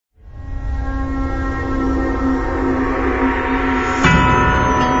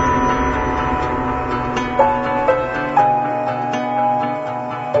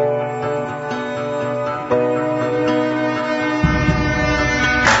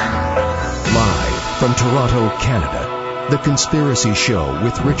From Toronto, Canada, The Conspiracy Show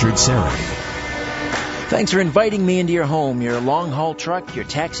with Richard Serra. Thanks for inviting me into your home, your long-haul truck, your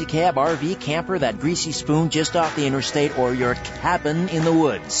taxi cab, RV, camper, that greasy spoon just off the interstate, or your cabin in the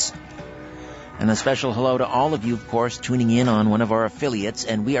woods. And a special hello to all of you, of course, tuning in on one of our affiliates,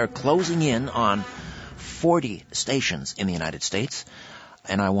 and we are closing in on 40 stations in the United States.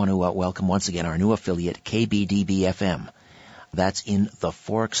 And I want to welcome once again our new affiliate, KBDB-FM. That's in the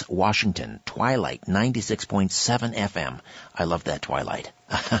Forks, Washington. Twilight, 96.7 FM. I love that Twilight.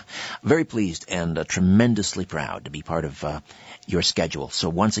 Very pleased and tremendously proud to be part of your schedule. So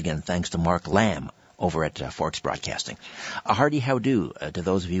once again, thanks to Mark Lamb over at Forks Broadcasting. A hearty how-do to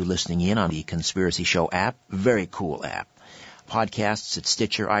those of you listening in on the Conspiracy Show app. Very cool app. Podcasts at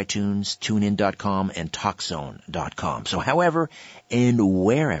Stitcher, iTunes, TuneIn.com, and TalkZone.com. So however and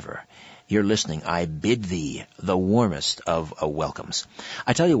wherever you're listening, I bid thee the warmest of welcomes.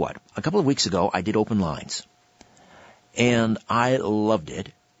 I tell you what, a couple of weeks ago, I did open lines, and I loved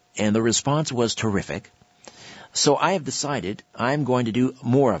it, and the response was terrific. So I have decided I'm going to do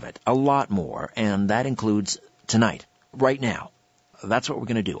more of it, a lot more, and that includes tonight, right now. That's what we're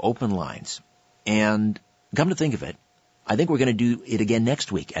going to do, open lines. And come to think of it, I think we're going to do it again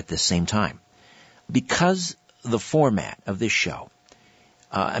next week at this same time. Because the format of this show,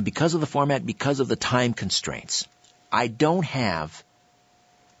 and because of the time constraints, I don't have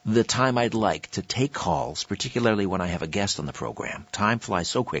the time I'd like to take calls, particularly when I have a guest on the program. Time flies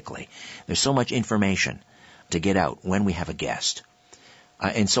so quickly. There's so much information to get out when we have a guest,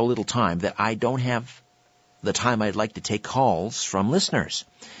 and so little time that I don't have the time I'd like to take calls from listeners.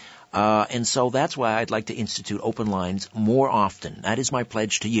 And so that's why I'd like to institute open lines more often. That is my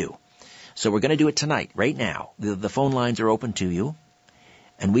pledge to you. So we're going to do it tonight, right now. The phone lines are open to you.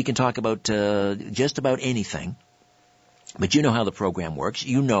 And we can talk about just about anything. But you know how the program works.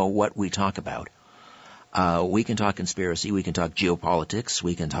 You know what we talk about. We can talk conspiracy. We can talk geopolitics.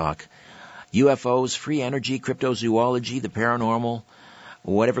 We can talk UFOs, free energy, cryptozoology, the paranormal,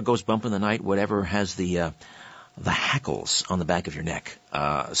 whatever goes bump in the night, whatever has the hackles on the back of your neck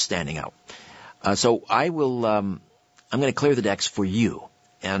standing out. So I will. I'm going to clear the decks for you.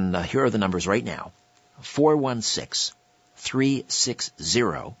 And here are the numbers right now.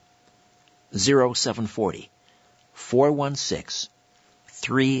 416-360-0740.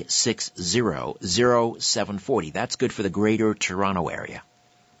 416-360-0740. That's good for the greater Toronto area.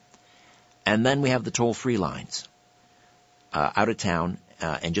 And then we have the toll-free lines out of town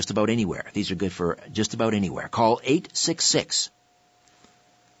and just about anywhere. These are good for just about anywhere. Call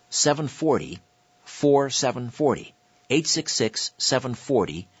 866-740-4740.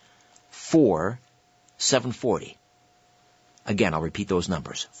 866-740-4740. Again, I'll repeat those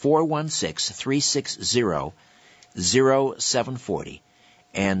numbers. 416-360-0740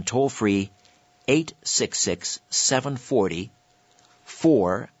 and toll-free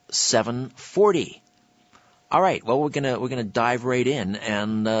 866-740-4740. All right, well, we're gonna dive right in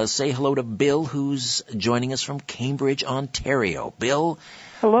and say hello to Bill, who's joining us from Cambridge, Ontario. Bill.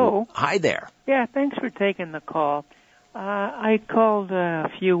 Hello. Hi there. Yeah, thanks for taking the call. I called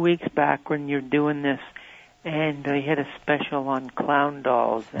a few weeks back when you're doing this, and you had a special on clown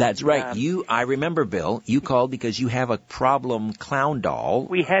dolls. That's right. I remember, Bill. You called because you have a problem clown doll.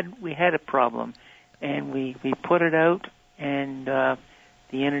 We had a problem, and we put it out, and the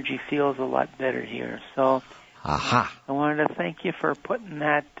energy feels a lot better here. So, I wanted to thank you for putting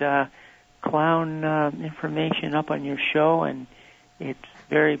that clown information up on your show, and it's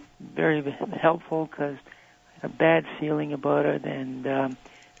very, very helpful because I had a bad feeling about it, and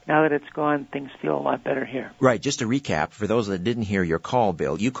now that it's gone, things feel a lot better here. Right. Just to recap, for those that didn't hear your call,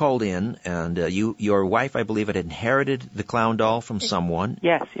 Bill, you called in, and your wife, I believe, had inherited the clown doll from someone.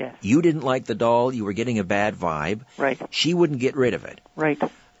 Yes. You didn't like the doll. You were getting a bad vibe. Right. She wouldn't get rid of it. Right.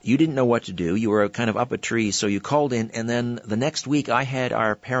 You didn't know what to do. You were kind of up a tree, so you called in, and then the next week I had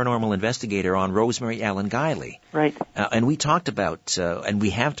our paranormal investigator on, Rosemary Allen Guiley. Right. And we talked about, and we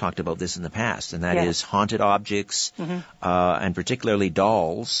have talked about this in the past, and that is haunted objects, and particularly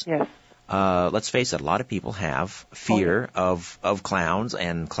dolls. Yes. Let's face it, a lot of people have fear of clowns,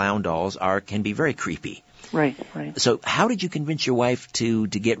 and clown dolls can be very creepy. Right. So how did you convince your wife to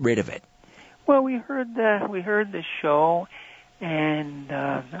get rid of it? Well, we heard the show, and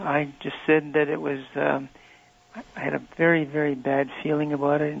I just said that it was. I had a very, very bad feeling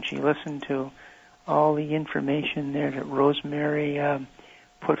about it, and she listened to all the information there that Rosemary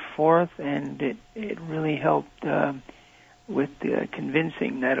put forth, and it really helped with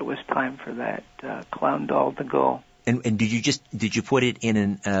convincing that it was time for that clown doll to go. And did you put it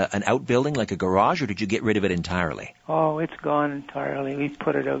in an outbuilding like a garage, or did you get rid of it entirely? Oh, it's gone entirely. We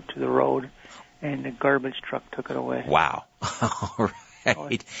put it out to the road, and the garbage truck took it away. Wow. All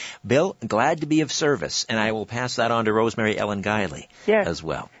right. Bill, glad to be of service, and I will pass that on to Rosemary Ellen Guiley as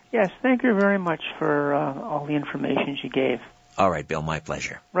well. Yes, thank you very much for all the information you gave. All right, Bill, my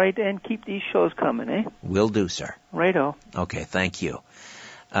pleasure. Right, and keep these shows coming, eh? Will do, sir. Righto. Okay, thank you.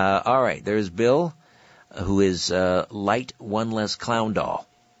 All right, there's Bill, who is light one less clown doll.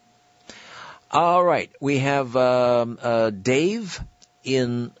 All right, we have Dave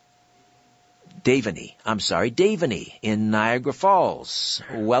in Davany in Niagara Falls.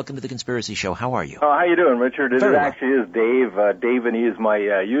 Welcome to the Conspiracy Show. How are you? Oh, how you doing, Richard? Very well. Actually is Dave. Davany is my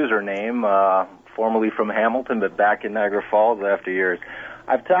username, formerly from Hamilton, but back in Niagara Falls after years.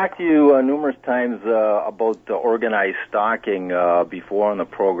 I've talked to you numerous times about organized stalking before on the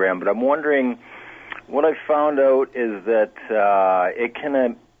program, but I'm wondering, what I found out is that it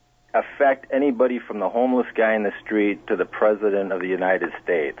can affect anybody from the homeless guy in the street to the President of the United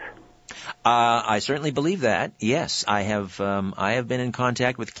States. I certainly believe that. Yes, I have been in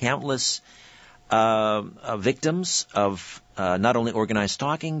contact with countless victims of not only organized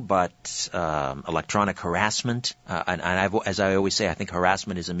stalking but electronic harassment. And as I always say, I think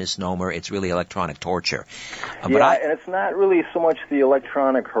harassment is a misnomer. It's really electronic torture. And it's not really so much the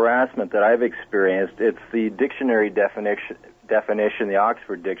electronic harassment that I've experienced. It's the dictionary definition, the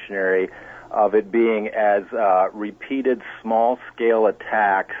Oxford Dictionary, of it being as repeated small-scale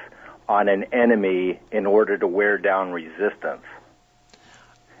attacks on an enemy in order to wear down resistance.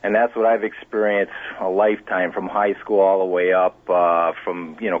 And that's what I've experienced a lifetime, from high school all the way up,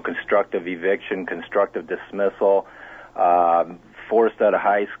 from, constructive eviction, constructive dismissal, forced out of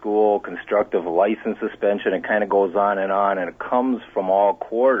high school, constructive license suspension. It kind of goes on, and it comes from all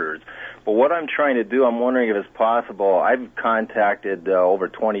quarters. But what I'm trying to do, I'm wondering if it's possible. I've contacted over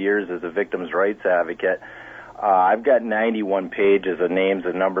 20 years as a victims' rights advocate. I've got 91 pages of names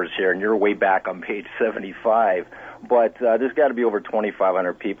and numbers here, and you're way back on page 75. But there's got to be over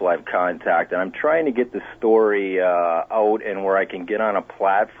 2,500 people I've contacted. I'm trying to get the story out, and where I can get on a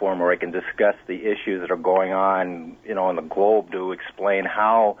platform where I can discuss the issues that are going on, in the globe, to explain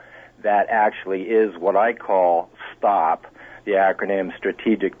how that actually is what I call STOP, the acronym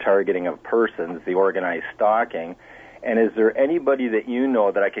Strategic Targeting of Persons, the organized stalking. And is there anybody that you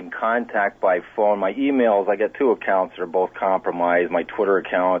know that I can contact by phone? My emails, I got 2 accounts that are both compromised. My Twitter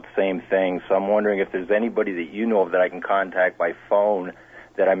account, same thing. So I'm wondering if there's anybody that you know of that I can contact by phone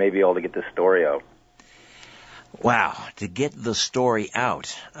that I may be able to get this story out. Wow, to get the story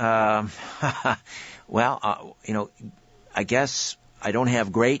out. Well, I guess I don't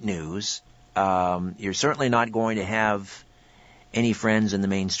have great news. You're certainly not going to have any friends in the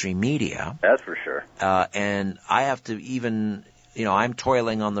mainstream media. That's for sure. And I have to even, I'm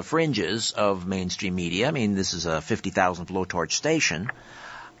toiling on the fringes of mainstream media. I mean, this is a 50,000 blowtorch station.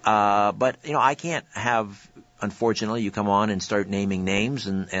 But, I can't have, unfortunately, you come on and start naming names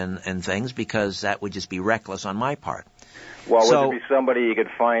and things, because that would just be reckless on my part. Well, would there be somebody you could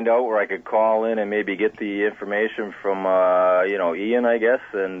find out where I could call in and maybe get the information from, Ian, I guess,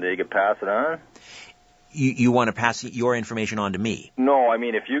 and you could pass it on? You want to pass your information on to me? No, I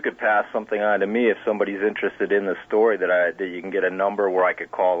mean, if you could pass something on to me, if somebody's interested in the story, that you can get a number where I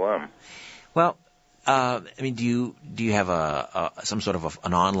could call them. Well, do you have some sort of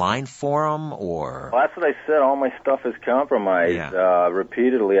an online forum, or? Well, that's what I said. All my stuff is compromised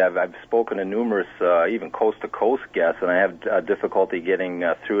repeatedly. I've spoken to numerous, even coast-to-coast guests, and I have difficulty getting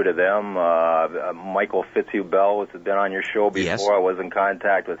through to them. Michael Fitzhugh-Bell has been on your show before. Yes. I was in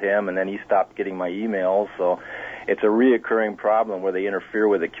contact with him, and then he stopped getting my emails. So it's a reoccurring problem where they interfere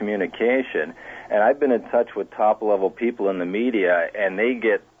with the communication. And I've been in touch with top-level people in the media, and they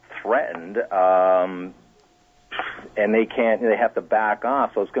get threatened, and they have to back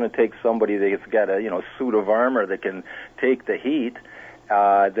off. So it's going to take somebody that's got a suit of armor that can take the heat,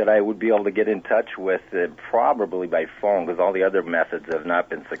 that I would be able to get in touch with, probably by phone, because all the other methods have not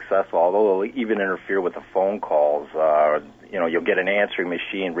been successful, although they'll even interfere with the phone calls. You'll get an answering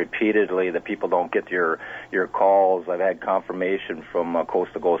machine repeatedly. The people don't get your calls. I've had confirmation from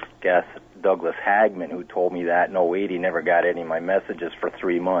coast-to-coast guest Douglas Hagman, who told me that in 2008 he never got any of my messages for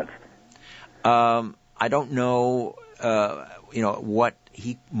 3 months. I don't know, what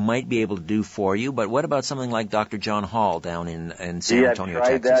he might be able to do for you, but what about something like Dr. John Hall down in San Antonio,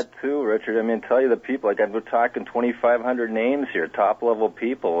 Texas? I've tried Texas? that too, Richard. I mean, tell you the people, we're talking 2,500 names here, top-level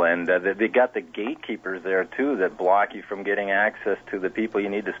people, and they got the gatekeepers there too that block you from getting access to the people you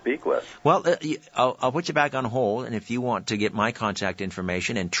need to speak with. Well, I'll put you back on hold, and if you want to get my contact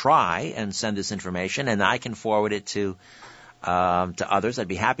information and try and send this information, and I can forward it to to others. I'd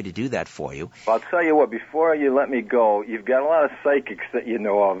be happy to do that for you. Well, I'll tell you what, before you let me go, you've got a lot of psychics that you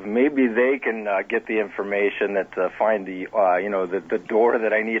know of. Maybe they can get the information that find the, the door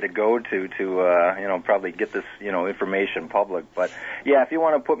that I need to go to probably get this, information public. But, yeah, if you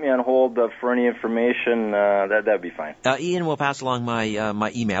want to put me on hold for any information, that'd be fine. Ian will pass along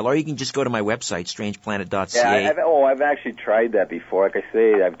my email, or you can just go to my website, strangeplanet.ca. Yeah, I've actually tried that before. Like I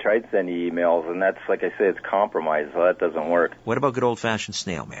say, I've tried sending emails, and that's, like I say, it's compromised, so that doesn't work. What about good old-fashioned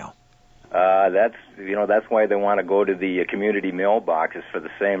snail mail? That's why they want to go to the community mailboxes for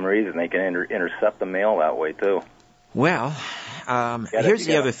the same reason. They can intercept the mail that way, too. Well, here's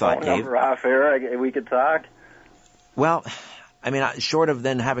the other thought, Dave. Off air, we could talk. Well, I mean, short of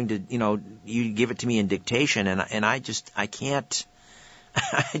then having to, you give it to me in dictation, and I can't,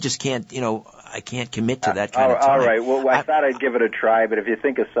 I can't commit to that kind of time. All right. Well, I thought I'd give it a try, but if you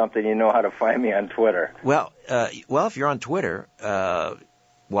think of something, you know how to find me on Twitter. Well, if you're on Twitter,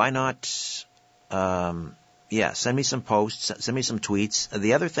 why not, send me some posts, send me some tweets.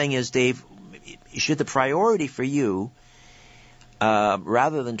 The other thing is, Dave, should the priority for you,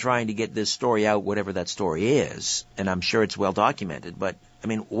 rather than trying to get this story out, whatever that story is, and I'm sure it's well documented, but, I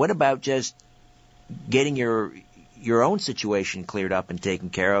mean, what about just getting your own situation cleared up and taken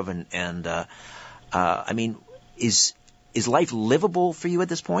care of, and I mean, is life livable for you at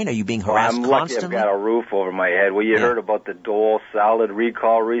this point? Are you being harassed constantly? I'm lucky I've got a roof over my head. Well, you heard about the Dole salad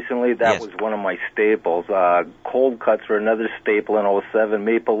recall recently? That was one of my staples. Cold cuts were another staple in 2007.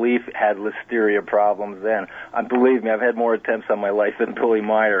 Maple Leaf had listeria problems then. Believe me, I've had more attempts on my life than Billy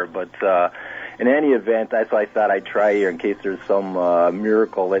Meyer, but in any event, that's why I thought I'd try here in case there's some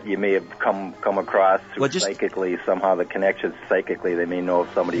miracle that you may have come across through psychically, somehow the connection psychically, they may know of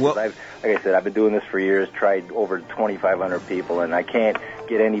somebody. Well, like I said, I've been doing this for years, tried over 2,500 people, and I can't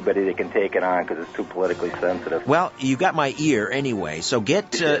get anybody that can take it on because it's too politically sensitive. Well, you got my ear anyway, so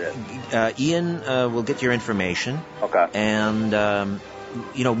get Ian will get your information. Okay. And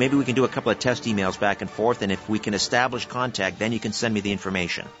maybe we can do a couple of test emails back and forth, and if we can establish contact, then you can send me the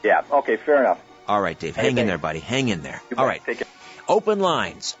information. Yeah, okay, fair enough. All right, Dave, hang in there, buddy. Hang in there. All right. Take it. Open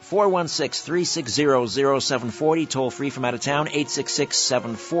lines, 416-360-0740, toll free from out of town,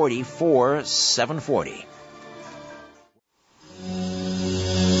 866-740-4740.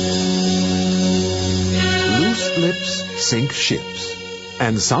 Loose lips sink ships,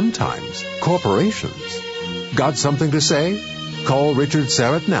 and sometimes corporations. Got something to say? Call Richard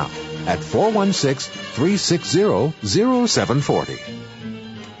Syrett now at 416-360-0740.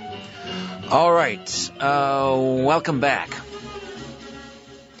 All right, welcome back.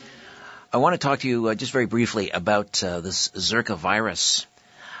 I want to talk to you just very briefly about this Zika virus.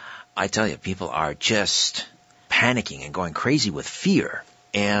 I tell you, people are just panicking and going crazy with fear.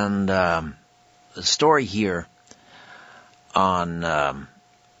 And the story here on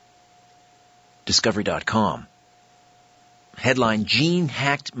Discovery.com, headline,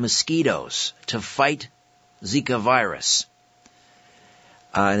 Gene-Hacked Mosquitoes to Fight Zika Virus.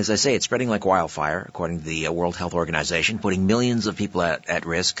 And as I say, it's spreading like wildfire, according to the World Health Organization, putting millions of people at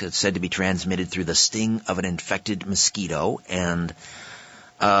risk. It's said to be transmitted through the sting of an infected mosquito. And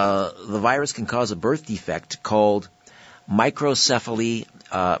the virus can cause a birth defect called microcephaly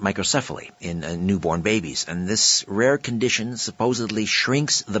in newborn babies. And this rare condition supposedly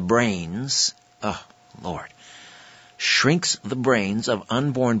shrinks the brains, shrinks the brains of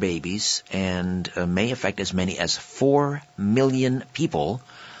unborn babies and may affect as many as 4 million people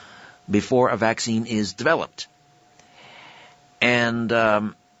before a vaccine is developed. And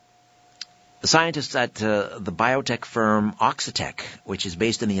the scientists at the biotech firm Oxitec, which is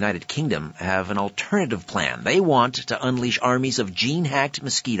based in the United Kingdom, have an alternative plan. They want to unleash armies of gene-hacked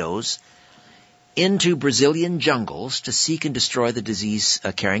mosquitoes into Brazilian jungles to seek and destroy the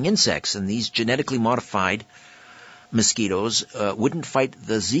disease-carrying insects. And these genetically modified mosquitoes wouldn't fight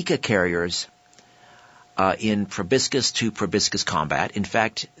the Zika carriers in proboscis to proboscis combat. In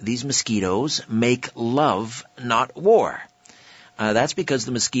fact, these mosquitoes make love, not war. That's because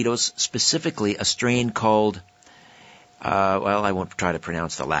the mosquitoes, specifically a strain called, I won't try to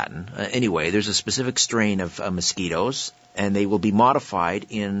pronounce the Latin. Anyway, there's a specific strain of mosquitoes, and they will be modified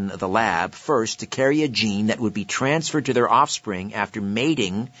in the lab first to carry a gene that would be transferred to their offspring after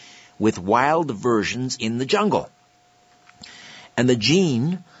mating with wild versions in the jungle. And the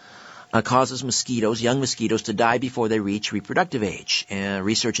gene causes young mosquitoes, to die before they reach reproductive age.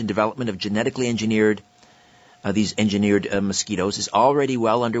 Research and development of genetically engineered mosquitoes is already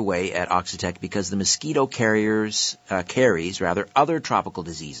well underway at Oxitec because the mosquito carries other tropical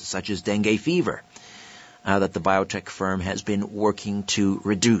diseases such as dengue fever that the biotech firm has been working to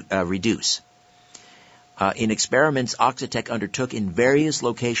reduce. In experiments Oxitec undertook in various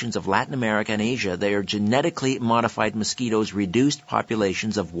locations of Latin America and Asia, their genetically modified mosquitoes reduced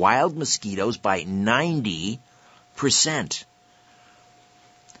populations of wild mosquitoes by 90%.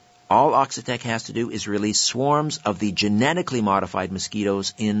 All Oxitec has to do is release swarms of the genetically modified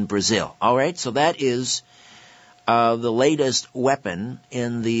mosquitoes in Brazil. All right, so that is the latest weapon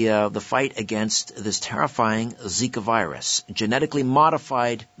in the fight against this terrifying Zika virus. Genetically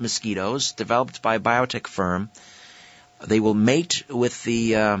modified mosquitoes developed by a biotech firm. They will mate with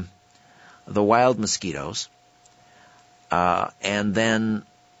the wild mosquitoes, and then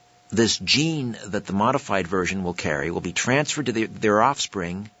this gene that the modified version will carry will be transferred to their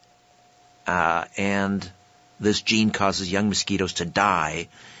offspring, and this gene causes young mosquitoes to die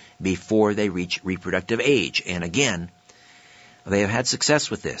before they reach reproductive age. And again, they have had success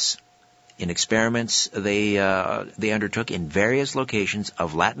with this. In experiments they undertook in various locations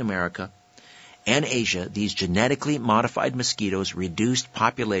of Latin America and Asia, these genetically modified mosquitoes reduced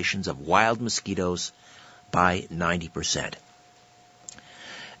populations of wild mosquitoes by 90%.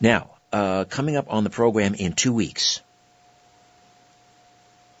 Now, coming up on the program in 2 weeks,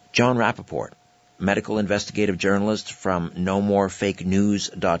 John Rappaport, medical investigative journalist from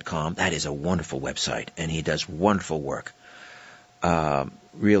NoMoreFakeNews.com. That is a wonderful website, and he does wonderful work.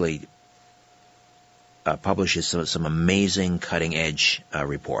 Really publishes some amazing cutting-edge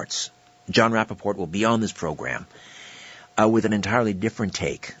reports. John Rappaport will be on this program with an entirely different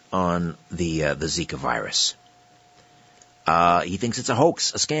take on the Zika virus. He thinks it's a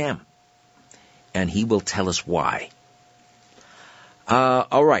hoax, a scam, and he will tell us why.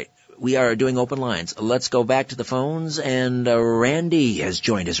 All right. We are doing open lines. Let's go back to the phones, and Randy has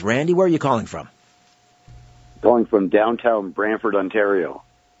joined us. Randy, where are you calling from? Calling from downtown Brantford, Ontario.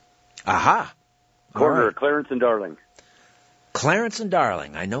 Aha. Corner of Clarence and Darling. Clarence and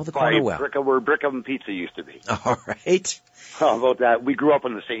Darling. I know the corner well. Where Brick Oven Pizza used to be. All right. How about that? We grew up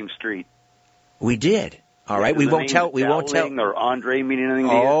on the same street. We did. All right. We won't tell. Or Andre mean anything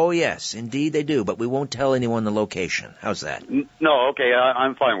to you? Oh, yes. Indeed they do. But we won't tell anyone the location. How's that? No, okay.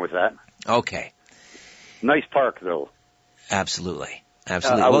 I'm fine with that. Okay. Nice park, though. Absolutely.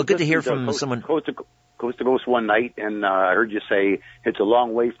 Well, good to hear from someone. Coast to Coast one night, and I heard you say it's a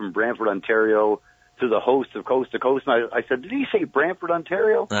long way from Brantford, Ontario to the host of Coast to Coast. And I said, did he say Brantford,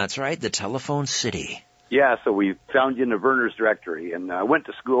 Ontario? That's right. The telephone city. Yeah, so we found you in the Verner's directory, and I went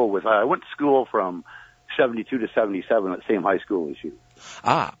to school from 72 to 77 at the same high school as you.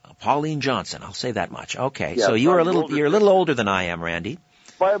 Ah, Pauline Johnson. I'll say that much. Okay. Yeah, so you're a little older than I am, Randy.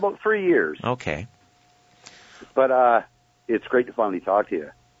 By about 3 years. Okay. But it's great to finally talk to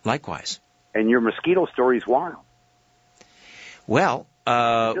you. Likewise. And your mosquito story's wild. Well,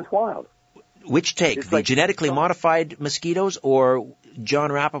 just wild. Which take? It's the genetically modified mosquitoes or John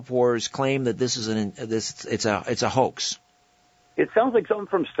Rappaport's claim that this is it's a hoax? It sounds like something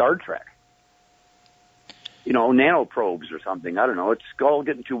from Star Trek. Nanoprobes or something. I don't know. It's all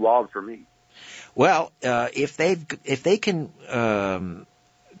getting too wild for me. Well, if they can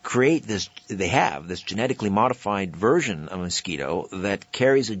create this genetically modified version of a mosquito that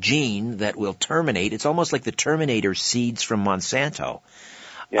carries a gene that will terminate. It's almost like the Terminator seeds from Monsanto.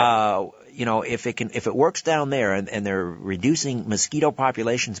 Yeah. If it works down there and they're reducing mosquito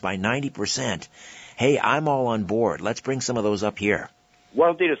populations by 90%, hey, I'm all on board. Let's bring some of those up here. Why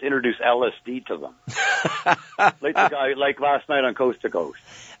don't they just introduce LSD to them? like last night on Coast to Coast.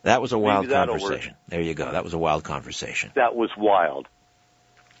 That was a wild conversation. There you go. That was a wild conversation. That was wild.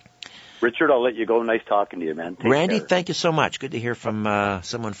 Richard, I'll let you go. Nice talking to you, man. Randy, thank you so much. Good to hear from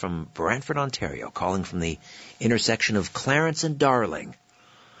someone from Brantford, Ontario, calling from the intersection of Clarence and Darling.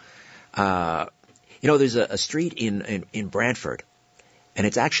 There's a street in Brantford, and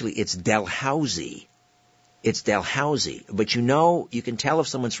it's Dalhousie. It's Dalhousie. But you can tell if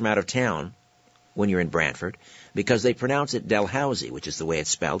someone's from out of town when you're in Brantford because they pronounce it Dalhousie, which is the way it's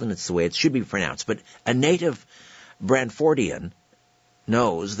spelled, and it's the way it should be pronounced. But a native Brantfordian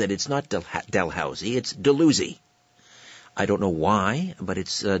knows that it's not Dalhousie, it's Dalhousie. I don't know why, but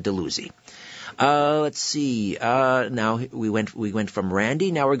it's Dalhousie. Let's see. Now we went from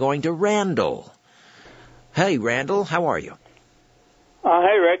Randy. Now we're going to Randall. Hey, Randall, how are you?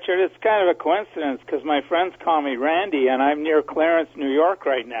 Hey, Richard. It's kind of a coincidence because my friends call me Randy, and I'm near Clarence, New York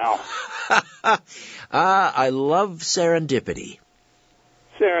right now. I love serendipity.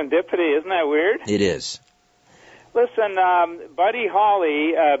 Serendipity, isn't that weird? It is. Listen, Buddy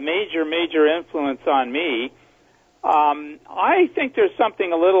Holly, major influence on me. I think there's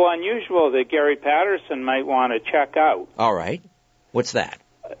something a little unusual that Gary Patterson might want to check out. All right. What's that?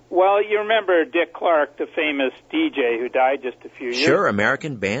 Well, you remember Dick Clark, the famous DJ who died just a few years ago. Sure,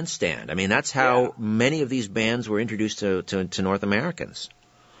 American Bandstand. I mean, that's how many of these bands were introduced to North Americans.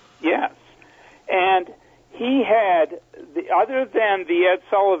 Yes. And he had, other than the Ed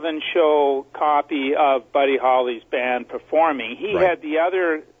Sullivan Show copy of Buddy Holly's band performing, he had the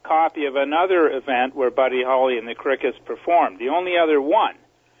other copy of another event where Buddy Holly and the Crickets performed, the only other one.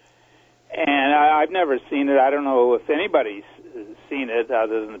 And I've never seen it. I don't know if anybody's seen it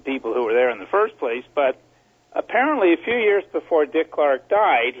other than the people who were there in the first place, but apparently a few years before Dick Clark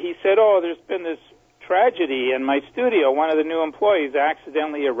died, he said, there's been this tragedy in my studio. One of the new employees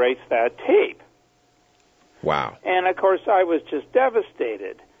accidentally erased that tape. Wow. And, of course, I was just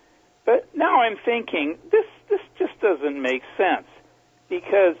devastated. But now I'm thinking, this just doesn't make sense.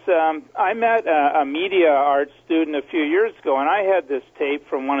 Because I met a media arts student a few years ago, and I had this tape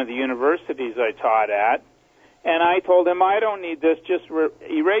from one of the universities I taught at, and I told him, I don't need this, just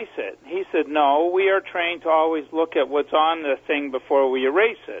erase it. He said, no, we are trained to always look at what's on the thing before we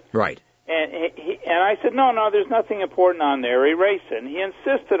erase it. Right. And I said, no, there's nothing important on there, erase it. And he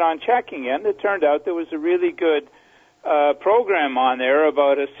insisted on checking it, and it turned out there was a really good program on there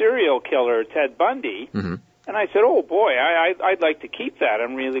about a serial killer, Ted Bundy. Mm-hmm. And I said, oh, boy, I'd like to keep that.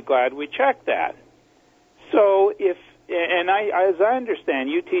 I'm really glad we checked that. So as I understand,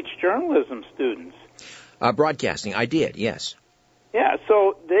 you teach journalism students. Broadcasting, I did, yes. Yeah,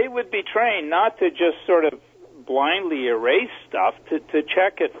 so they would be trained not to just sort of blindly erase stuff, to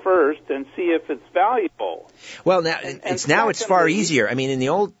check it first and see if it's valuable. Well, now it's far easier. I mean, in the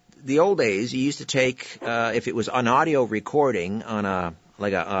old days, you used to take, if it was an audio recording on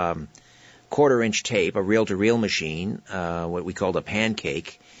a quarter-inch tape, a reel-to-reel machine, what we called a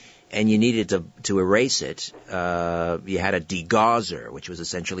pancake, and you needed to erase it. You had a degausser, which was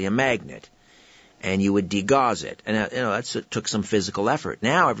essentially a magnet, and you would degauss it. And that took some physical effort.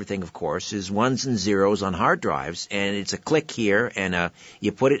 Now everything, of course, is ones and zeros on hard drives, and it's a click here, and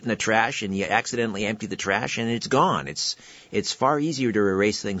you put it in the trash, and you accidentally empty the trash, and it's gone. It's far easier to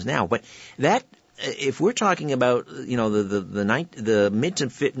erase things now. But that, if we're talking about, the mid to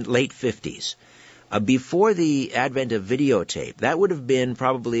late 50s, before the advent of videotape, that would have been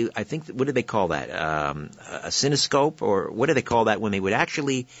probably, I think, what do they call that? A cinescope, or what do they call that when they would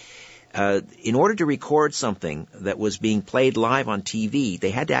actually, in order to record something that was being played live on TV,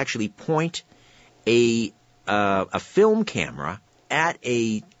 they had to actually point a film camera at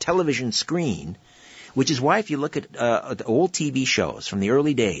a television screen, which is why if you look at the old TV shows from the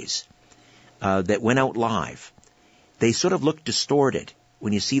early days, that went out live, they sort of look distorted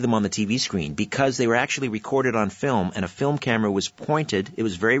when you see them on the TV screen because they were actually recorded on film, and a film camera was pointed. It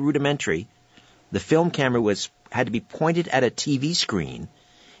was very rudimentary. The film camera had to be pointed at a TV screen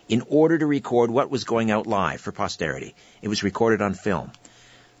in order to record what was going out live for posterity. It was recorded on film.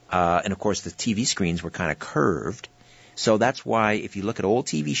 And, of course, the TV screens were kind of curved. So that's why if you look at old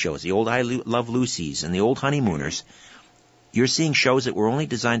TV shows, the old I Love Lucy's and the old Honeymooners, you're seeing shows that were only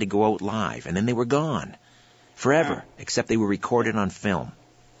designed to go out live, and then they were gone forever, except they were recorded on film.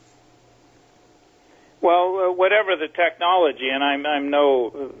 Well, whatever the technology, and I'm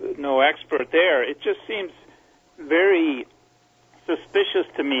no expert there, it just seems very suspicious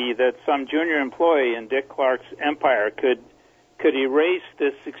to me that some junior employee in Dick Clark's empire could erase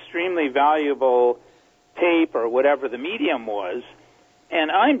this extremely valuable tape or whatever the medium was. And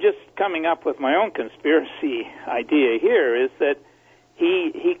I'm just coming up with my own conspiracy idea here, is that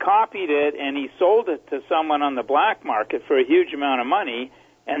he copied it and he sold it to someone on the black market for a huge amount of money,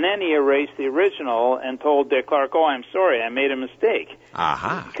 and then he erased the original and told Dick Clark, oh, I'm sorry, I made a mistake.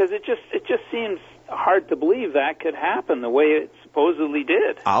 Aha. Because it just seems hard to believe that could happen the way it supposedly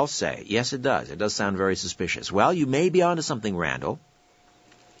did. I'll say, yes, it does. It does sound very suspicious. Well, you may be onto something, Randall.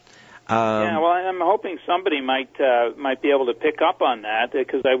 Yeah, well, I'm hoping somebody might be able to pick up on that,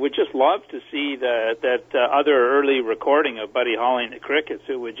 because I would just love to see that other early recording of Buddy Holly and the Crickets.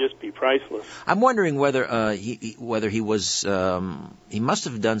 It would just be priceless. I'm wondering whether he was he must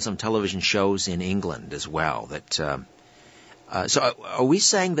have done some television shows in England as well. So are we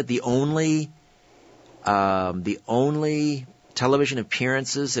saying that the only television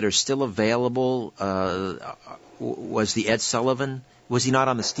appearances that are still available was the Ed Sullivan? Was he not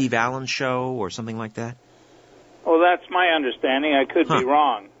on the Steve Allen show or something like that? Well, that's my understanding. I could be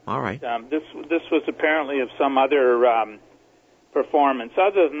wrong. All right. This was apparently of some other performance.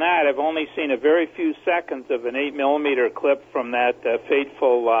 Other than that, I've only seen a very few seconds of an 8mm clip from that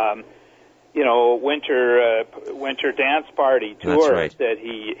fateful, winter dance party tour that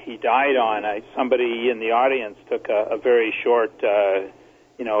he died on. Somebody in the audience took a very short,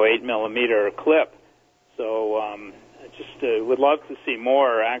 8mm clip. So just would love to see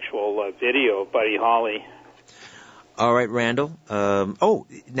more actual video of Buddy Holly. All right, Randall.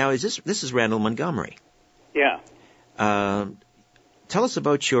 Now is this is Randall Montgomery? Yeah. Tell us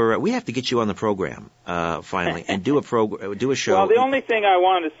about your. We have to get you on the program finally and do a show. Well, the only thing I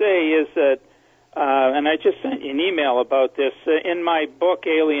want to say is that, and I just sent you an email about this in my book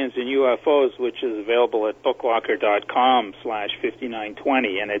Aliens and UFOs, which is available at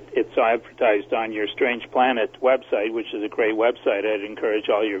booklocker.com/5920, and it's advertised on your Strange Planet website, which is a great website. I'd encourage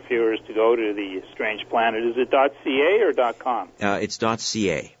all your viewers to go to the Strange Planet. Is it .ca or .com? It's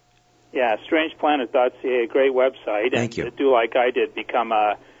 .ca. Yeah, strangeplanet.ca, a great website. Thank you. Do like I did, become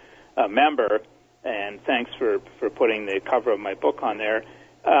a member, and thanks for putting the cover of my book on there.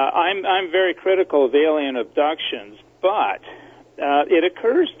 I'm very critical of alien abductions, but it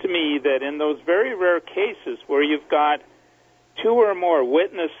occurs to me that in those very rare cases where you've got two or more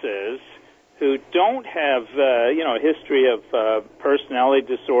witnesses who don't have a history of personality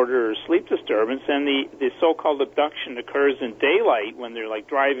disorder or sleep disturbance, and the so-called abduction occurs in daylight when they're like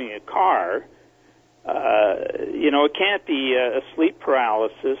driving a car, it can't be a sleep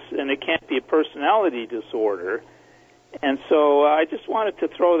paralysis, and it can't be a personality disorder. And so I just wanted to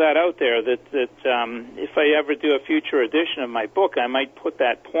throw that out there, that if I ever do a future edition of my book, I might put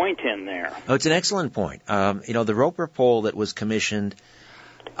that point in there. Oh, it's an excellent point. The Roper poll that was commissioned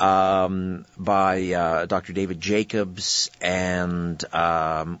by Dr. David Jacobs, and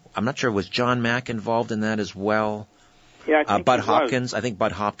I'm not sure, was John Mack involved in that as well? Yeah, I think Bud Hopkins. I think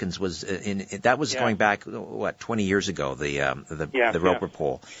Bud Hopkins was in. That was going back 20 years ago. The Roper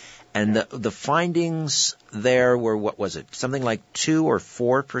poll, and the findings there were, what was it? Something like 2 or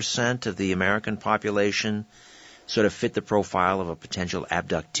 4% of the American population sort of fit the profile of a potential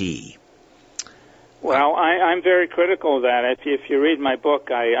abductee. Well, I'm very critical of that. If you read my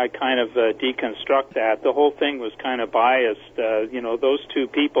book, I kind of deconstruct that. The whole thing was kind of biased. Those two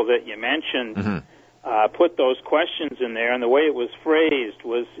people that you mentioned put those questions in there, and the way it was phrased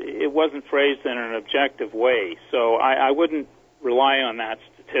wasn't phrased in an objective way. So I wouldn't rely on that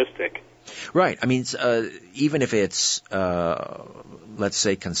statistic. Right. I mean, even if it's, let's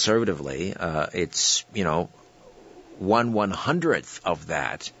say conservatively, it's, 1/100th of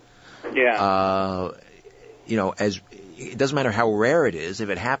that. Yeah. As it doesn't matter how rare it is.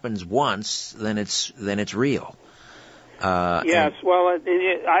 If it happens once, then it's real. Yes. Well,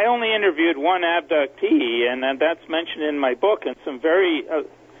 I only interviewed one abductee, and that's mentioned in my book. And a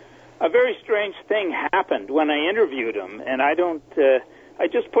very strange thing happened when I interviewed him, and I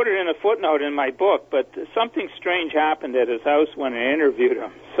just put it in a footnote in my book. But something strange happened at his house when I interviewed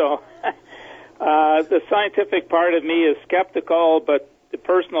him. So the scientific part of me is skeptical, but the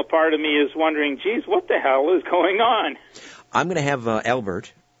personal part of me is wondering, geez, what the hell is going on? I'm going to have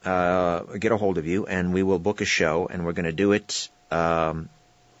Albert get a hold of you, and we will book a show, and we're going to do it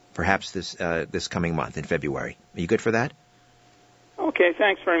perhaps this coming month in February. Are you good for that? Okay,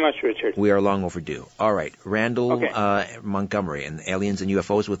 thanks very much, Richard. We are long overdue. All right, Randall Montgomery and Aliens and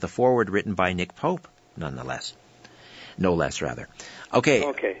UFOs with the foreword written by Nick Pope, nonetheless. No less, rather. Okay.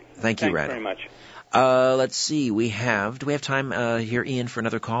 Thank you, Randall. Thanks very much. Let's see. Do we have time here, Ian, for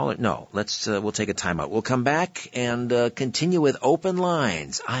another call? No. We'll take a timeout. We'll come back and continue with open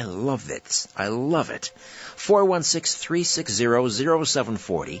lines. I love it.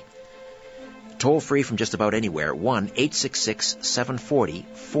 416-360-0740. Toll free from just about anywhere.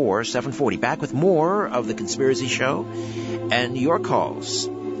 1-866-740-4740. Back with more of The Conspiracy Show and your calls.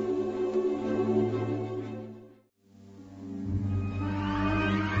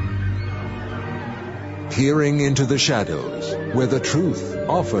 Peering into the shadows, where the truth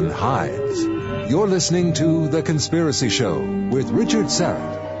often hides. You're listening to The Conspiracy Show with Richard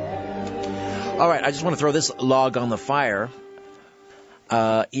Syrett. All right, I just want to throw this log on the fire.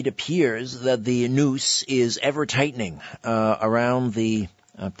 It appears that the noose is ever tightening around the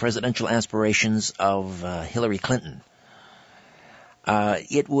presidential aspirations of Hillary Clinton.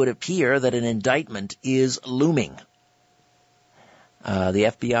 It would appear that an indictment is looming.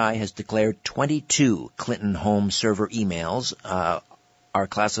 The FBI has declared 22 Clinton home server emails are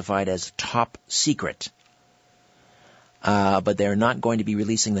classified as top secret. But they're not going to be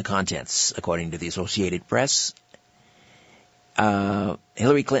releasing the contents, according to the Associated Press.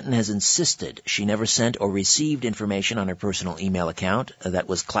 Hillary Clinton has insisted she never sent or received information on her personal email account that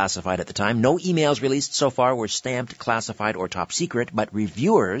was classified at the time. No emails released so far were stamped classified or top secret, but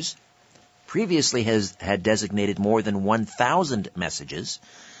reviewers previously had designated more than 1,000 messages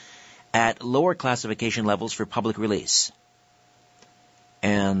at lower classification levels for public release.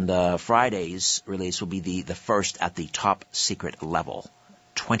 And Friday's release will be the first at the top secret level.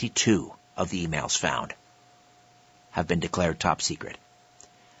 22 of the emails found. have been declared top secret.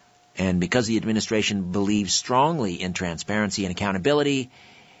 And because the administration believes strongly in transparency and accountability,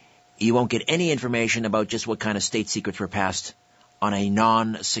 you won't get any information about just what kind of state secrets were passed on a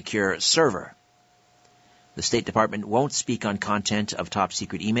non-secure server. The State Department won't speak on content of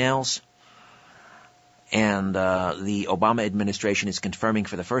top-secret emails, and the Obama administration is confirming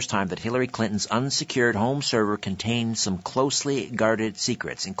for the first time that Hillary Clinton's unsecured home server contained some closely guarded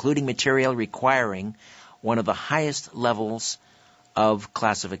secrets, including material requiring one of the highest levels of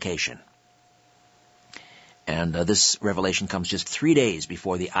classification. And this revelation comes just 3 days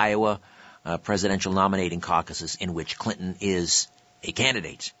before the Iowa presidential nominating caucuses, in which Clinton is a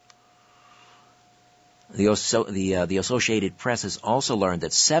candidate. The Associated Press has also learned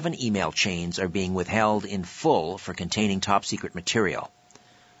that 7 email chains are being withheld in full for containing top-secret material.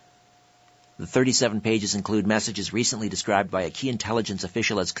 The 37 pages include messages recently described by a key intelligence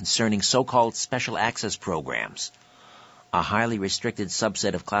official as concerning so-called special access programs, a highly restricted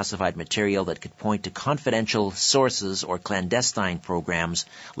subset of classified material that could point to confidential sources or clandestine programs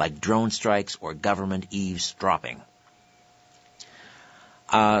like drone strikes or government eavesdropping.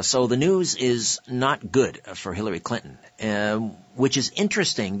 So the news is not good for Hillary Clinton, which is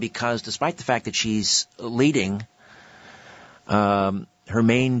interesting because despite the fact that she's leading her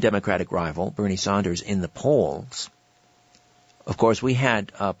main Democratic rival, Bernie Sanders, in the polls, of course, we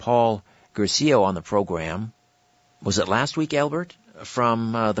had Paul Garcia on the program. Was it last week, Albert,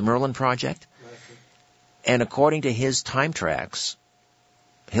 from the Merlin Project? And according to his time tracks,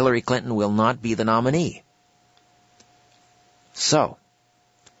 Hillary Clinton will not be the nominee. So,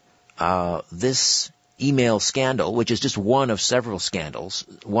 this email scandal, which is just one of several scandals,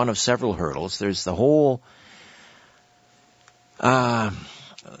 one of several hurdles. There's the whole, the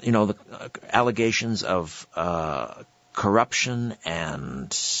allegations of corruption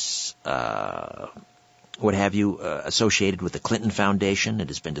and what have you associated with the Clinton Foundation. It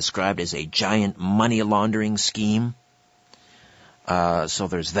has been described as a giant money laundering scheme. So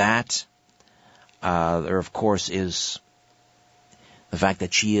there's that. There, of course, is the fact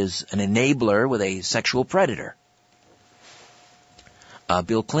that she is an enabler with a sexual predator,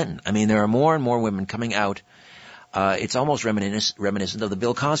 Bill Clinton. I mean, there are more and more women coming out. It's almost reminiscent of the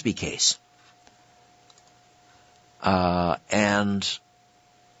Bill Cosby case. And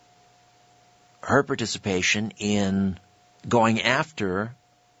her participation in going after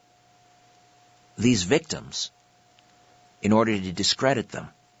these victims in order to discredit them.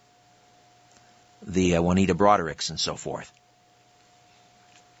 The Juanita Brodericks and so forth.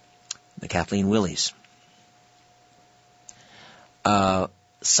 The Kathleen Willies.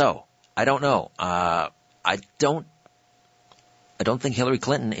 So, I don't know. I don't think Hillary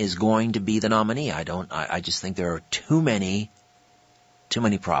Clinton is going to be the nominee. I just think there are too many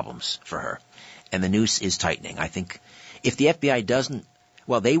problems for her. And the noose is tightening. I think if the FBI doesn't,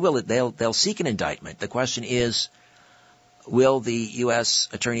 well, they'll seek an indictment. The question is, will the U.S.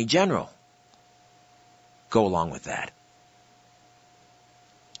 Attorney General go along with that?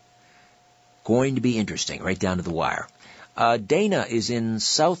 Going to be interesting, right down to the wire. Dana is in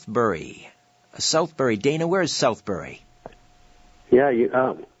Southbury. Dana, where is Southbury? Yeah,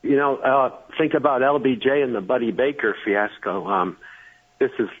 think about LBJ and the Buddy Baker fiasco.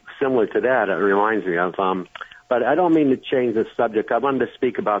 This is similar to that. It reminds me of. But I don't mean to change the subject. I wanted to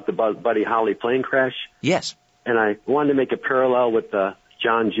speak about the Buddy Holly plane crash. Yes. And I wanted to make a parallel with the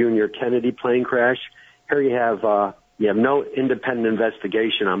John Jr. Kennedy plane crash. Here you have no independent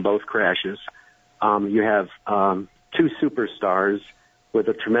investigation on both crashes. You have two superstars with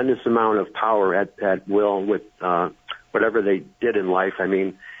a tremendous amount of power at will with whatever they did in life. I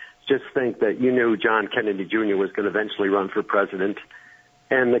mean, just think that you knew John Kennedy Jr. was going to eventually run for president.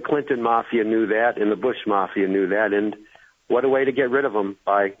 And the Clinton Mafia knew that, and the Bush Mafia knew that. And what a way to get rid of them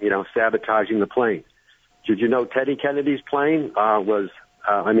by, sabotaging the plane. Did you know Teddy Kennedy's plane Paul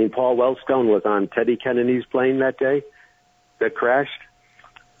Wellstone was on Teddy Kennedy's plane that day that crashed?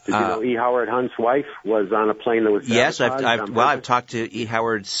 Did you know E. Howard Hunt's wife was on a plane that was sabotaged? Yes, I've talked to E.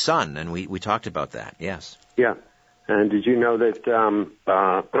 Howard's son, and we talked about that, yes. Yeah. And did you know that,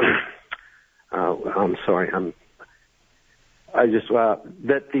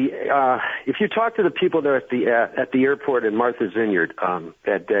 if you talk to the people there at the airport in Martha's Vineyard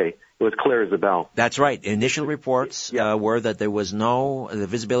that day, it was clear as a bell. That's right. Initial reports were that there was the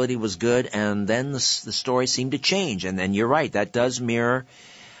visibility was good, and then the story seemed to change. And then you're right, that does mirror.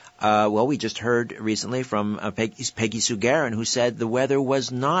 We just heard recently from Peggy Sue Garin, who said the weather was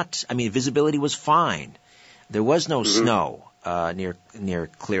visibility was fine. There was no snow near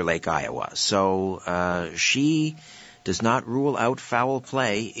Clear Lake, Iowa. So she does not rule out foul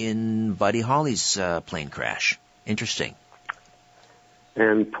play in Buddy Holly's plane crash. Interesting.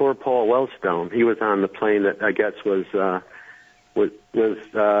 And poor Paul Wellstone, he was on the plane that I guess was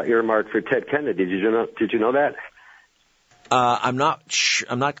earmarked for Ted Kennedy. Did you know that? I'm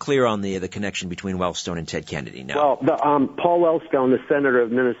not clear on the connection between Wellstone and Ted Kennedy. No. Well, Paul Wellstone, the senator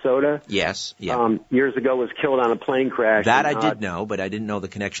of Minnesota. Yes. Yeah. Years ago was killed on a plane crash. That I did know, but I didn't know the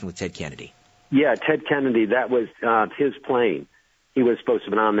connection with Ted Kennedy. Yeah, Ted Kennedy. That was his plane. He was supposed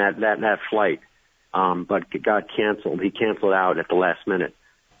to have been on that flight, but it got canceled. He canceled out at the last minute.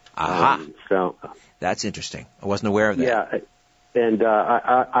 Aha. So that's interesting. I wasn't aware of that. Yeah, and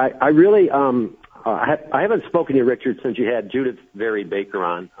I really I haven't spoken to you, Richard, since you had Judith Very Baker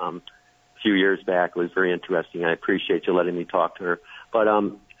on a few years back. It was very interesting. I appreciate you letting me talk to her. But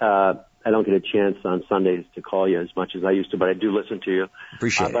I don't get a chance on Sundays to call you as much as I used to, but I do listen to you.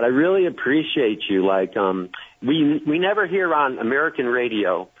 Appreciate it. But I really appreciate you. Like we never hear on American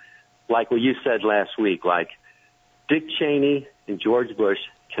radio, like what you said last week, like Dick Cheney and George Bush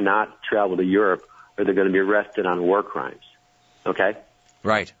cannot travel to Europe or they're going to be arrested on war crimes. Okay?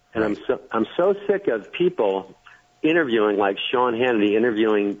 Right. And I'm so sick of people interviewing, like Sean Hannity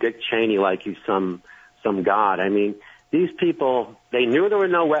interviewing Dick Cheney like he's some god. I mean, these people, they knew there were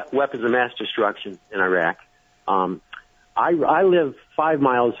no weapons of mass destruction in Iraq. I live 5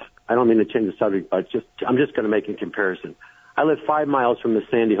 miles. I don't mean to change the subject, but I'm just going to make a comparison. I live 5 miles from the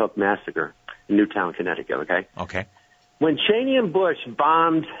Sandy Hook massacre in Newtown, Connecticut. Okay. Okay. When Cheney and Bush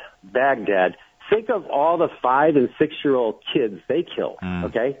bombed Baghdad, think of all the 5 and 6-year-old kids they killed,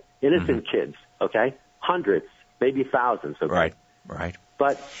 okay? Innocent kids, okay? Hundreds, maybe thousands, okay? Right.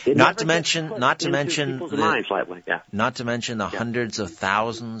 But not to mention the hundreds of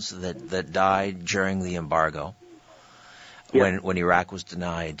thousands that died during the embargo when Iraq was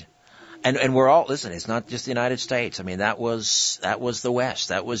denied. And we're all, listen, it's not just the United States. I mean, that was the West,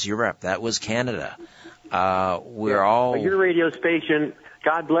 that was Europe, that was Canada. We're all. Your radio station,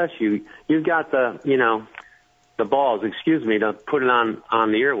 God bless you. You've got the balls, to put it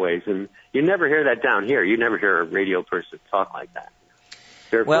on the airways, and you never hear that down here. You never hear a radio person talk like that.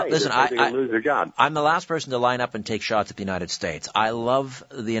 They're afraid. Listen, they're going to lose their job. I'm the last person to line up and take shots at the United States. I love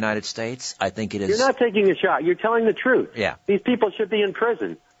the United States. I think it is. You're not taking a shot. You're telling the truth. Yeah. These people should be in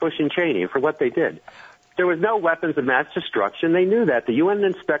prison, Bush and Cheney, for what they did. There was no weapons of mass destruction. They knew that. The UN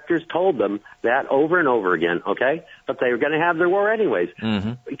inspectors told them that over and over again, okay? But they were going to have their war anyways.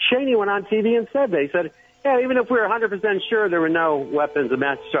 Mm-hmm. Cheney went on TV and said, yeah, even if we were 100% sure there were no weapons of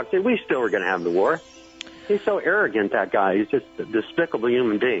mass destruction, we still were going to have the war. He's so arrogant, that guy. He's just a despicable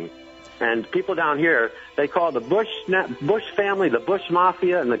human being. And people down here, they call the Bush family the Bush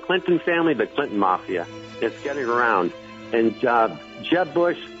Mafia and the Clinton family the Clinton Mafia. It's getting around. And Jeb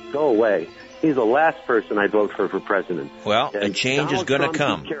Bush, go away. He's the last person I'd vote for president. Well, and a change is going to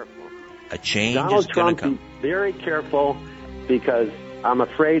come. A change is going to come. Be very careful, because I'm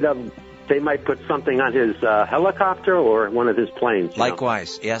afraid they might put something on his helicopter or one of his planes.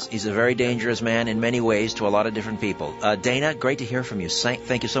 Likewise, yes, he's a very dangerous man in many ways to a lot of different people. Dana, great to hear from you.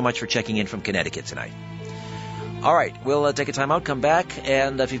 Thank you so much for checking in from Connecticut tonight. All right, we'll take a time out, come back,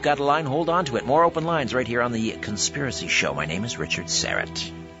 and if you've got a line, hold on to it. More open lines right here on The Conspiracy Show. My name is Richard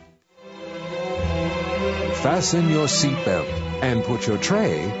Syrett. Fasten your seatbelt and put your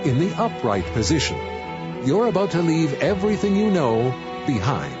tray in the upright position. You're about to leave everything you know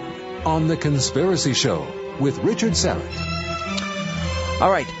behind on The Conspiracy Show with Richard Syrett. All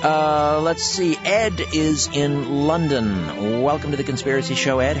right, let's see. Ed is in London. Welcome to The Conspiracy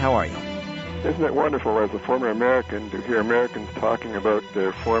Show, Ed. How are you? Isn't it wonderful, as a former American, to hear Americans talking about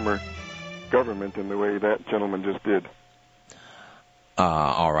their former government in the way that gentleman just did?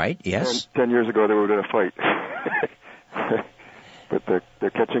 All right, yes. 10 years ago, there would have been a fight. But they're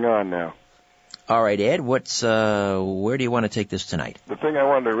catching on now. All right, Ed, where do you want to take this tonight? The thing I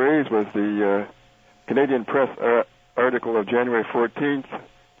wanted to raise was the Canadian Press article of January 14th,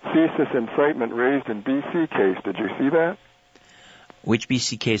 CSIS incitement raised in BC case. Did you see that? Which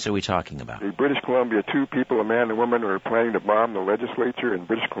BC case are we talking about? The British Columbia, 2 people, a man and a woman, were planning to bomb the legislature in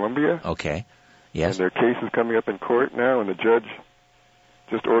British Columbia. Okay, yes. And their case is coming up in court now, and the judge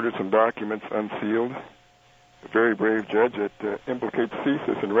just ordered some documents unsealed. A very brave judge that implicates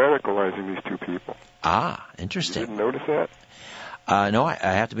CSIS in radicalizing these 2 people. Ah, interesting. You didn't notice that? No, I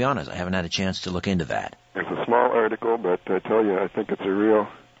have to be honest. I haven't had a chance to look into that. It's a small article, but I tell you, I think it's a real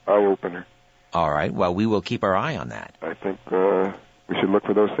eye-opener. All right. Well, we will keep our eye on that. I think we should look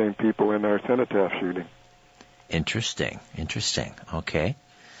for those same people in our cenotaph shooting. Interesting. Okay.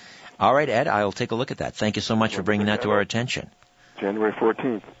 All right, Ed, I'll take a look at that. Thank you so much for bringing that to our attention. January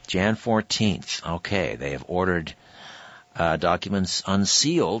 14th. Jan 14th. Okay, they have ordered documents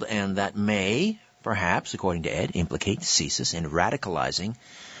unsealed, and that may perhaps, according to Ed, implicate CSIS in radicalizing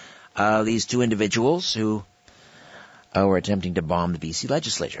these two individuals who were attempting to bomb the BC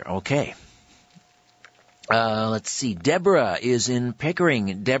legislature. Okay. Let's see. Deborah is in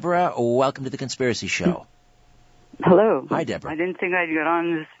Pickering. Deborah, welcome to the Conspiracy Show. Hello. Hi, Deborah. I didn't think I'd get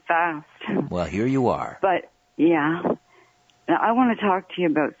on this fast. Well, here you are. But, yeah. Now, I want to talk to you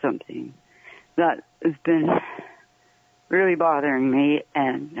about something that has been really bothering me.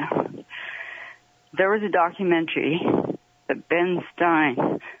 And there was a documentary that Ben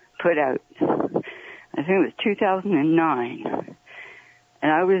Stein put out. I think it was 2009.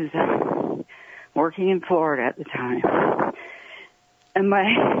 And I was working in Florida at the time. And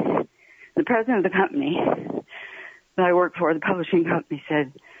the president of the company that I worked for, the publishing company,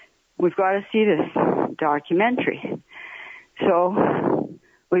 said, we've got to see this documentary. So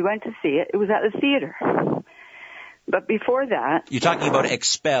we went to see it. It was at the theater. But before that... You're talking about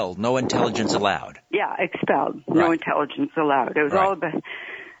Expelled, No Intelligence Allowed. Yeah, Expelled, No Intelligence Allowed. It was all about...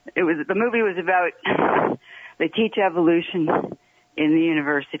 The movie was about... They teach evolution in the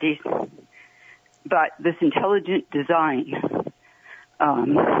universities. But this intelligent design,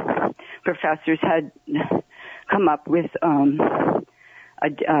 professors had come up with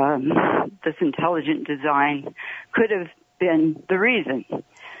this intelligent design could have been the reason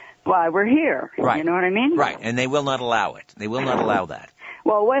why we're here. Right. You know what I mean? Right, and they will not allow it. They will not allow that.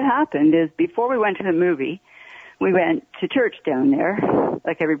 Well, what happened is before we went to the movie, we went to church down there,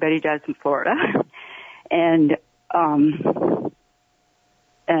 like everybody does in Florida, and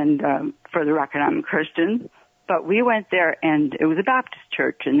for the record, I'm a Christian, but we went there and it was a Baptist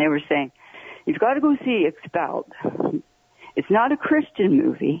church and they were saying, you've got to go see Expelled. It's not a Christian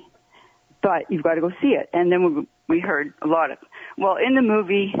movie, but you've got to go see it. And then we heard a lot of, in the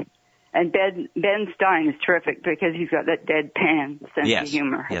movie, and Ben Stein is terrific because he's got that deadpan sense of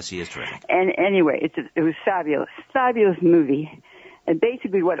humor. Yes, he is terrific. And anyway, it was fabulous movie. And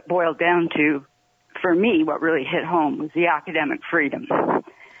basically what it boiled down to, for me, what really hit home was the academic freedom.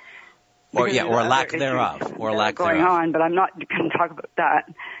 Or lack thereof. Or lack going thereof. on, but I'm not going to talk about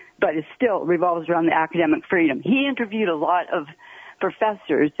that. But it still revolves around the academic freedom. He interviewed a lot of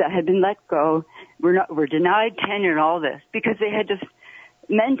professors that had been let go, were denied tenure and all this, because they had just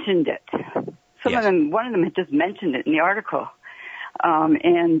mentioned it. One of them had just mentioned it in the article.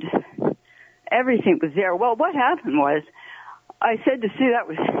 And everything was there. Well, what happened was, I said to Sue,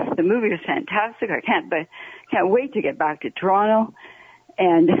 the movie was fantastic. I can't wait to get back to Toronto.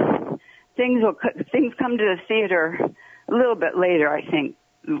 And things come to the theater a little bit later, I think.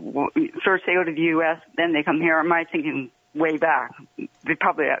 First they go to the U.S., then they come here. Am I thinking way back? They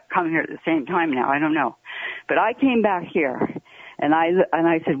probably come here at the same time now. I don't know. But I came back here, and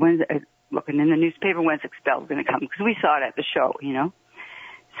I said, looking in the newspaper, when's Expelled going to come? Because we saw it at the show, you know.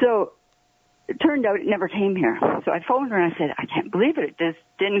 So it turned out it never came here. So I phoned her and I said, I can't believe it. It just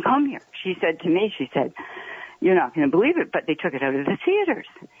didn't come here. She said to me, you're not going to believe it, but they took it out of the theaters.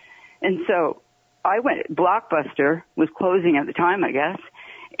 And so I went, Blockbuster was closing at the time, I guess.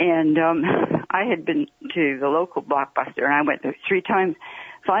 And I had been to the local Blockbuster, and I went there 3 times.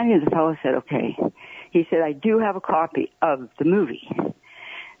 Finally, the fellow said, okay. He said, I do have a copy of the movie,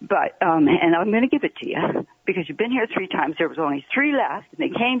 but and I'm going to give it to you because you've been here 3 times. There was only 3 left, and they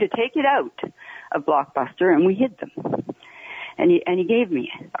came to take it out of Blockbuster, and we hid them. And he gave me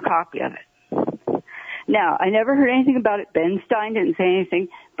a copy of it. Now, I never heard anything about it. Ben Stein didn't say anything,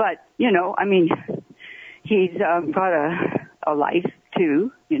 but, you know, I mean, he's got a life,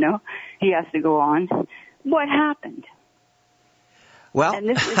 too, you know. He has to go on. What happened? Well, and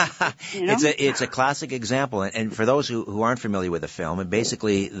this is, you know? it's a classic example. And for those who aren't familiar with the film,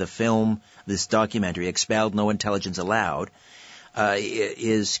 basically the film, this documentary, Expelled, No Intelligence Allowed,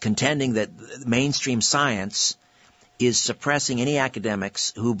 is contending that mainstream science is suppressing any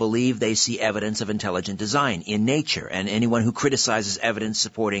academics who believe they see evidence of intelligent design in nature, and anyone who criticizes evidence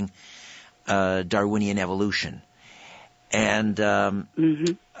supporting Darwinian evolution. And I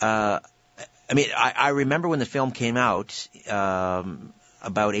mean, I remember when the film came out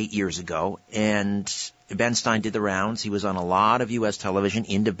about 8 years ago, and Ben Stein did the rounds. He was on a lot of U.S. television,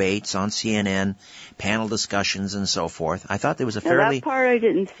 in debates, on CNN, panel discussions, and so forth. I thought there was a fairly... that part I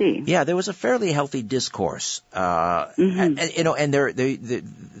didn't see. Yeah, there was a fairly healthy discourse, and, you know, and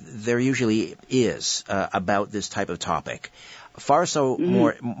there usually is about this type of topic. Far so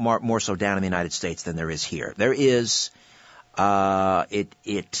more so down in the United States than there is here. There is,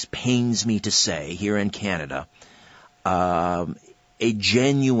 it pains me to say, here in Canada, a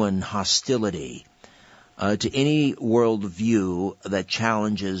genuine hostility to any worldview that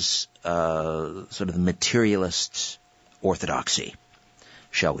challenges sort of the materialist orthodoxy,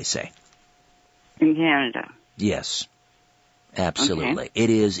 shall we say. in Canada. Yes, absolutely. Okay. It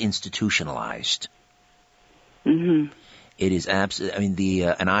is institutionalized. Mm-hmm. It is absolutely. I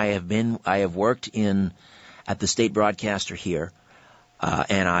mean, and I have worked at the state broadcaster here,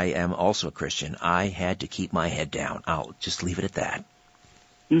 and I am also a Christian. I had to keep my head down. I'll just leave it at that.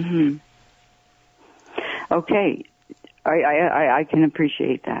 Mm-hmm. Okay, I can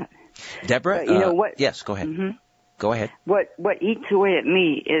appreciate that. Deborah, you know what? Yes, go ahead. Mm-hmm. Go ahead. What eats away at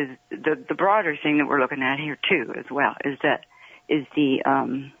me is the broader thing that we're looking at here too, as well. Is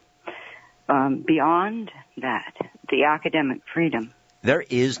the beyond that, the academic freedom. There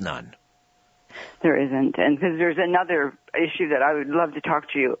is none. There isn't, and because there's another issue that I would love to talk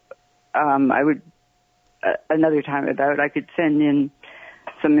to you. I would another time about. I could send in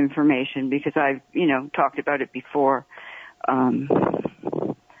some information because I've talked about it before.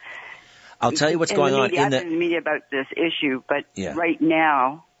 I'll tell you what's going on in the media about this issue, but yeah. Right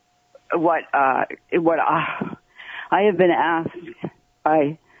now, what I have been asked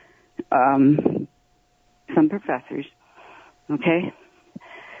by some professors, okay,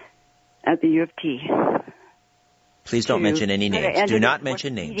 at the U of T. Please don't mention any names. Do not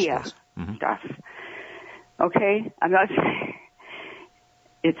mention names, please. Mm-hmm. Stuff. Okay, I'm not saying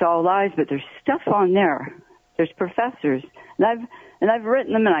it's all lies, but there's stuff on there. There's professors, and I've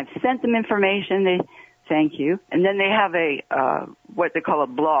written them and I've sent them information. They thank you, and then they have a what they call a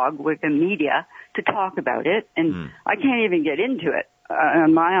blog with the media to talk about it, and I can't even get into it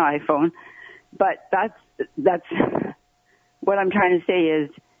on my iPhone. But that's what I'm trying to say is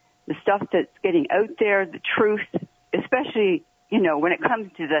the stuff that's getting out there, the truth, especially when it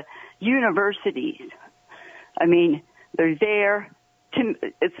comes to the universities. I mean, they're there.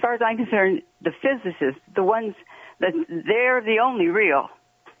 As far as I'm concerned, the physicists, the ones they're the only real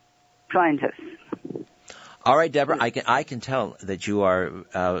scientists. All right, Deborah, I can tell that you are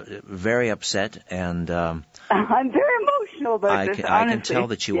very upset, and I'm very emotional about this. I can tell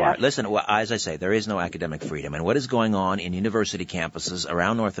that you are. Listen, as I say, there is no academic freedom, and what is going on in university campuses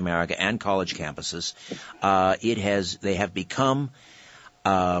around North America and college campuses, they have become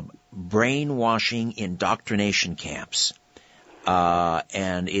brainwashing indoctrination camps.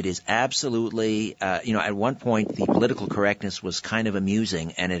 And it is absolutely, at one point the political correctness was kind of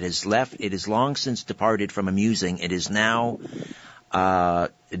amusing, and it is long since departed from amusing. It is now,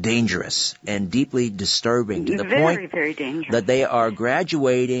 dangerous and deeply disturbing to the point very dangerous. That they are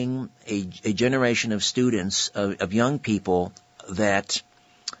graduating a generation of students, of young people that,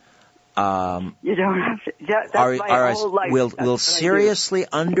 you don't have to, that's my whole life. will seriously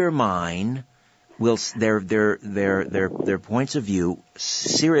undermine their points of view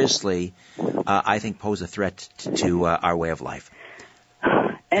seriously, I think, pose a threat to our way of life.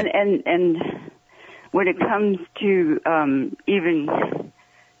 And when it comes to even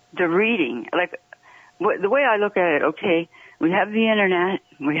the reading, like the way I look at it, okay, we have the internet,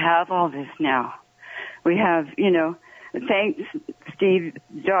 we have all this now, we have thanks Steve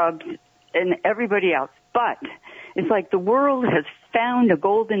Jobs and everybody else, but it's like the world has found a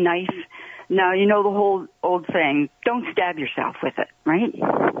golden knife. Now, the whole old saying, don't stab yourself with it, right?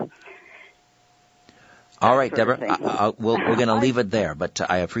 All right, Deborah, we're going to leave it there, but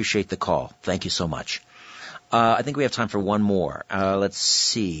I appreciate the call. Thank you so much. I think we have time for one more. Let's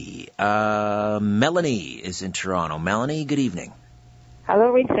see. Melanie is in Toronto. Melanie, good evening. Hello,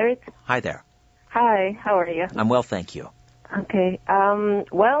 Richard. Hi there. Hi, how are you? I'm well, thank you. Okay.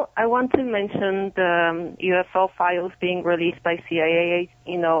 Well, I want to mention the UFO files being released by CIA,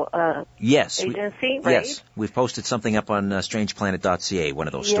 yes, agency, right? Yes, we've posted something up on strangeplanet.ca, one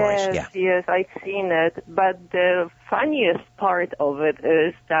of those stories. Yeah. Yes, I've seen it. But the funniest part of it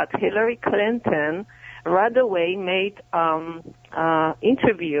is that Hillary Clinton right away made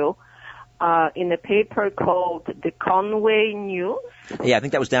interview in a paper called The Conway News. Yeah, I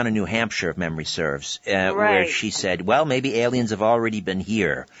think that was down in New Hampshire, if memory serves, where she said, well, maybe aliens have already been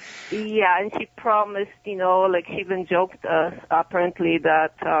here. Yeah, and she promised, she even joked us, apparently,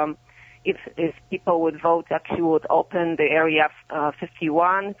 that if people would vote, that she would open the Area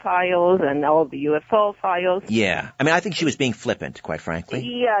 51 files and all the UFO files. Yeah, I mean, I think she was being flippant, quite frankly.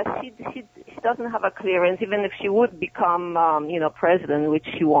 Yeah, she doesn't have a clearance, even if she would become, president, which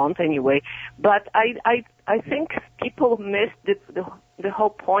she won't anyway. But I think people missed the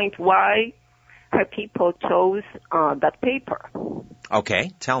whole point why her people chose that paper.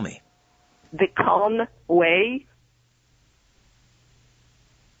 Okay, tell me. The Conway.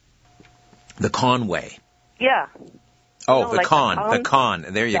 The Conway. Yeah. Oh, the con.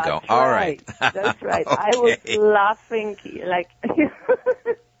 There you go. All right. That's right. Okay. I was laughing like...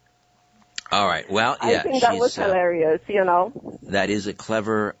 All right. Well, yeah. I think that was hilarious, That is a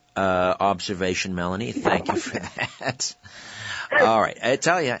clever observation, Melanie. Thank you for that. All right. I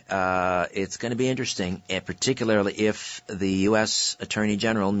tell you, it's going to be interesting, particularly if the U.S. Attorney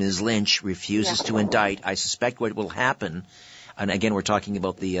General, Ms. Lynch, refuses to indict. I suspect what will happen, and again, we're talking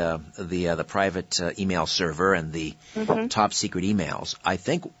about the private email server and the top secret emails. I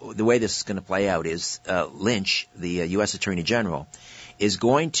think the way this is going to play out is Lynch, the U.S. Attorney General, is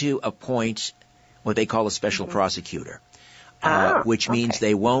going to appoint what they call a special prosecutor, which means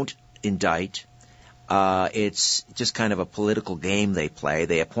they won't indict. It's just kind of a political game they play.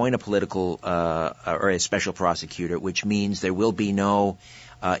 They appoint a political or a special prosecutor, which means there will be no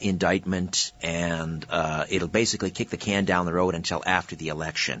indictment, and it'll basically kick the can down the road until after the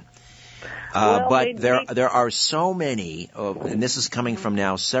election. But there are so many, and this is coming from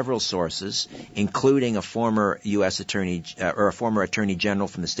now several sources, including a former U.S. attorney or a former attorney general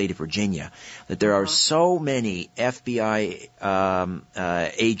from the state of Virginia, that there are so many FBI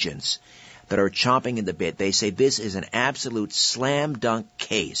agents that are chomping at the bit. They say this is an absolute slam dunk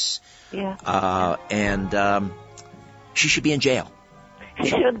case, and she should be in jail. She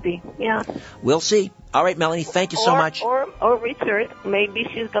should be, yeah. We'll see. All right, Melanie, thank you so much. Or Richard, maybe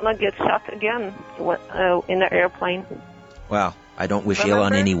she's gonna get shot again in the airplane. Well, I don't wish ill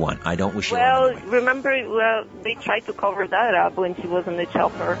on anyone. I don't wish ill on anyone. Remember, they tried to cover that up when she was in the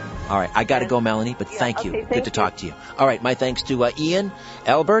chopper. All right, I got to go, Melanie, but thank you. Good to talk to you. All right, my thanks to Ian,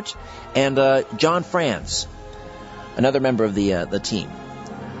 Albert, and John Franz, another member of the team.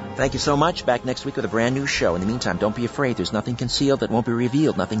 Thank you so much. Back next week with a brand new show. In the meantime, don't be afraid. There's nothing concealed that won't be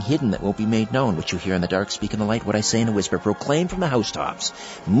revealed, nothing hidden that won't be made known. What you hear in the dark, speak in the light. What I say in a whisper, proclaim from the housetops.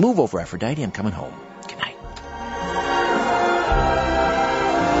 Move over, Aphrodite. I'm coming home.